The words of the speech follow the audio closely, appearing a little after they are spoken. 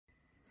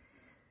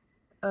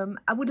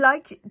I would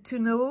like to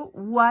know,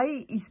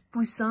 why is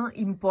Poussin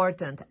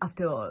important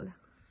after all?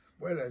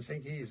 Well, I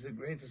think he is the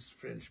greatest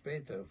French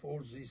painter of all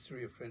the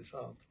history of French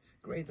art,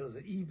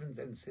 even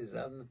than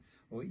Cézanne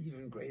or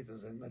even greater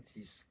than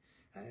Matisse.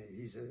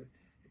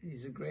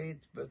 He's a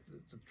great, but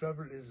the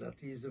trouble is that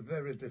he is a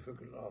very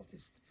difficult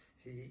artist.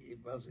 He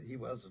was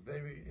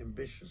very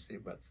ambitious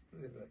in what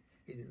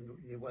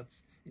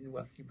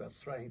he was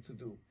trying to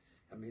do.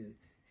 I mean,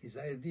 his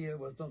idea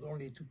was not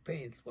only to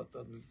paint what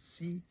one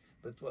see,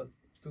 but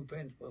to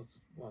paint what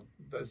one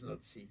does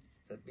not see.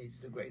 That means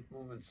the great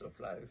moments of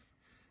life,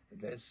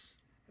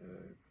 death,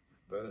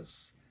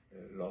 birth,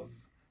 love,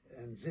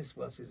 and this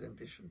was his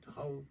ambition: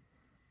 how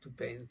to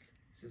paint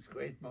these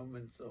great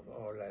moments of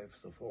our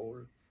lives, of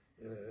all,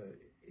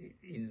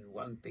 in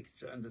one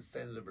picture,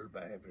 understandable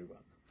by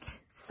everyone.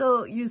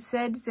 So you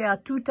said there are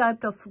two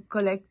types of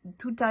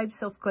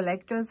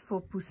collectors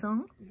for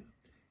Poussin? Yeah.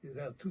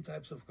 There are two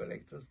types of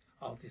collectors: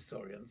 art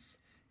historians,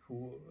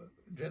 who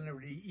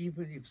generally,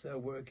 even if they're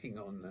working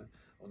on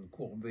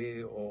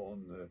Courbet or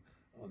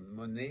on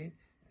Monet,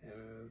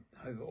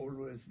 have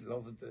always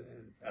loved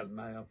and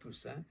admired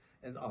Poussin,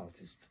 and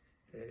artists.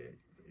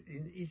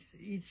 In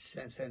each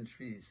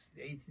century,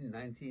 18th,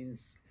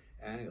 19th,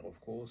 and of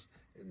course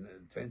in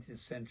the 20th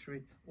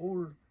century,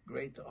 all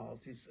great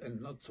artists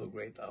and not so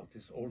great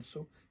artists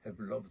also have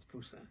loved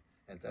Poussin.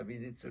 And I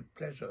mean, it's a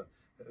pleasure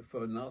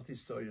for an art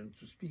historian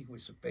to speak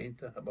with a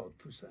painter about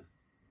Poussin.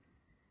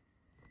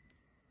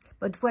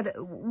 But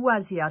who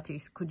was the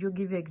artist? Could you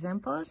give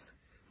examples?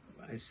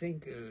 I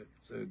think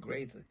the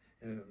great,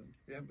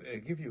 I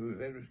give you a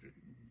very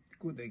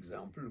good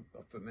example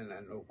of a man I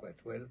know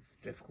quite well,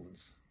 Jeff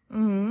Koons.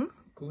 Mm-hmm.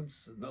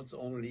 Koons not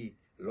only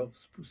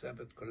loves Poussin,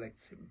 but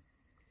collects him.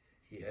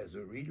 He has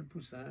a real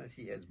Poussin.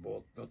 He has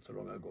bought not so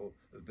long ago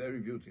a very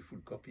beautiful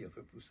copy of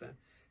a Poussin.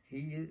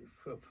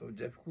 For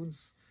Jeff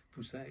Koons,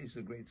 Poussin is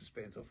the greatest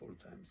painter of all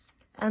times.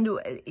 And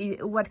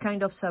what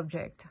kind of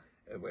subject?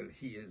 Well,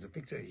 the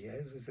picture he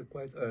has is a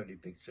quite early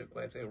picture,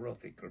 quite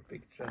erotical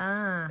picture.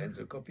 Ah. And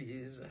the copy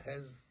he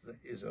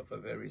is of a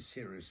very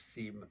serious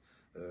theme,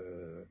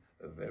 a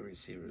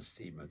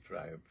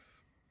triumph.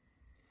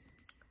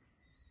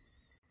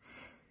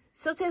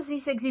 So there's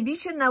this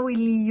exhibition now in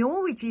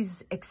Lyon, which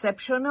is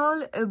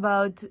exceptional,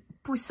 about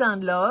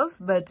Poussin love,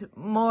 but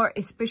more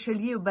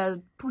especially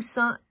about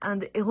Poussin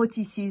and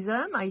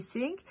eroticism, I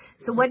think.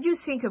 So what do you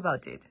think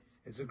about it?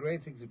 It's a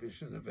great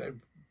exhibition. I'm very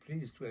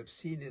pleased to have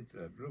seen it.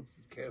 I've looked at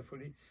it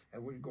carefully. I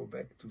will go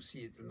back to see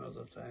it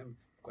another time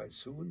quite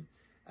soon.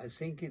 I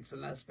think it's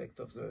an aspect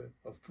of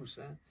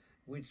Poussin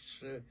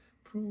which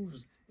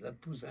proves that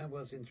Poussin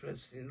was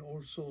interested in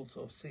all sorts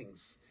of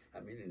things.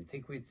 I mean,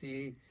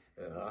 antiquity,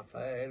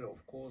 Raphael,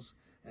 of course,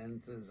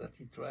 and that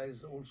he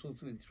tries also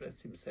to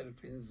interest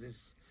himself in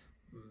this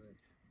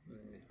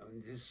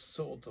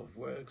sort of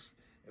works,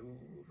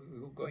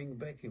 going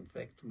back, in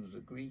fact, to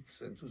the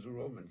Greeks and to the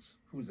Romans,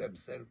 who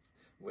themselves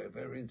were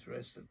very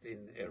interested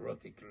in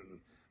erotical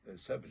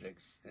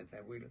subjects. And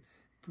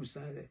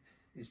Poussin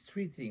is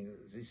treating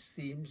these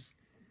themes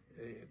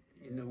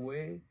in a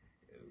way,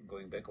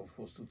 going back, of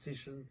course, to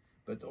Titian,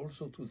 but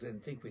also to the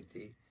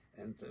antiquity.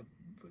 And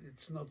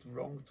it's not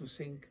wrong to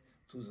think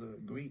to the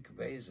Greek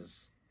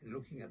vases,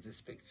 looking at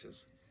these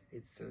pictures.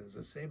 It's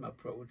the same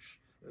approach,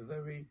 a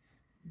very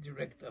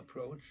direct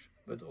approach,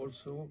 but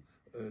also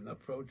an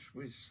approach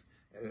which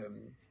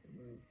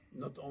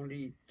not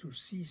only to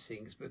see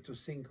things, but to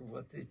think of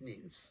what it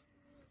means.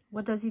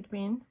 What does it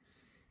mean?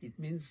 It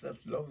means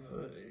that love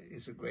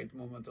is a great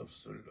moment of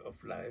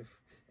life,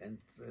 and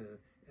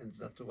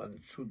that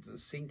one should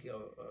think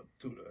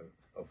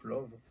of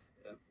love,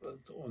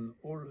 but on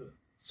all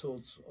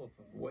sorts of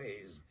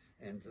ways.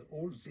 And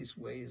all these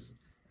ways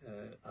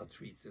are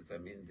treated. I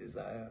mean,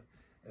 desire,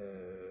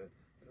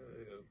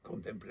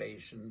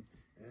 contemplation,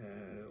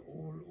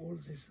 all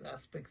these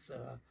aspects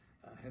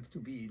have to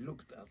be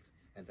looked at.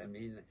 And I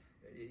mean,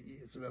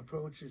 the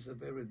approach is a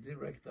very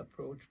direct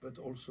approach, but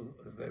also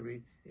a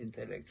very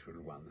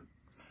intellectual one.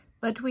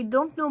 But we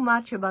don't know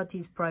much about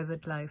his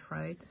private life,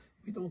 right?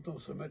 We don't know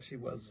so much. He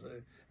was,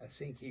 I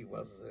think he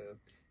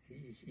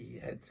he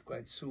had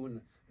quite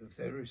soon a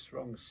very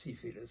strong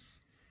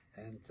syphilis,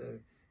 and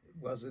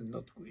was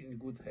not in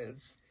good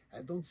health.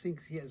 I don't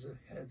think he has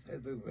had a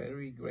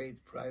very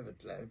great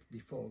private life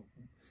before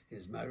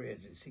his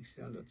marriage in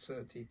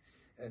 1630.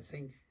 I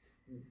think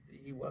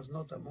he was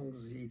not among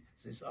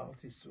these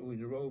artists who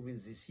in Rome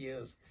in these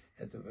years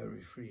had a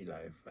very free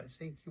life. I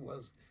think he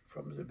was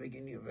from the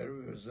beginning a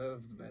very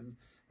reserved man,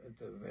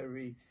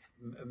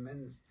 a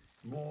man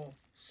more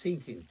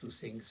thinking to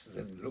things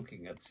than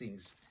looking at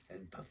things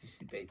and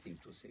participating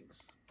to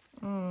things.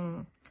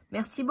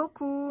 Merci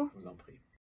beaucoup. Je vous en prie.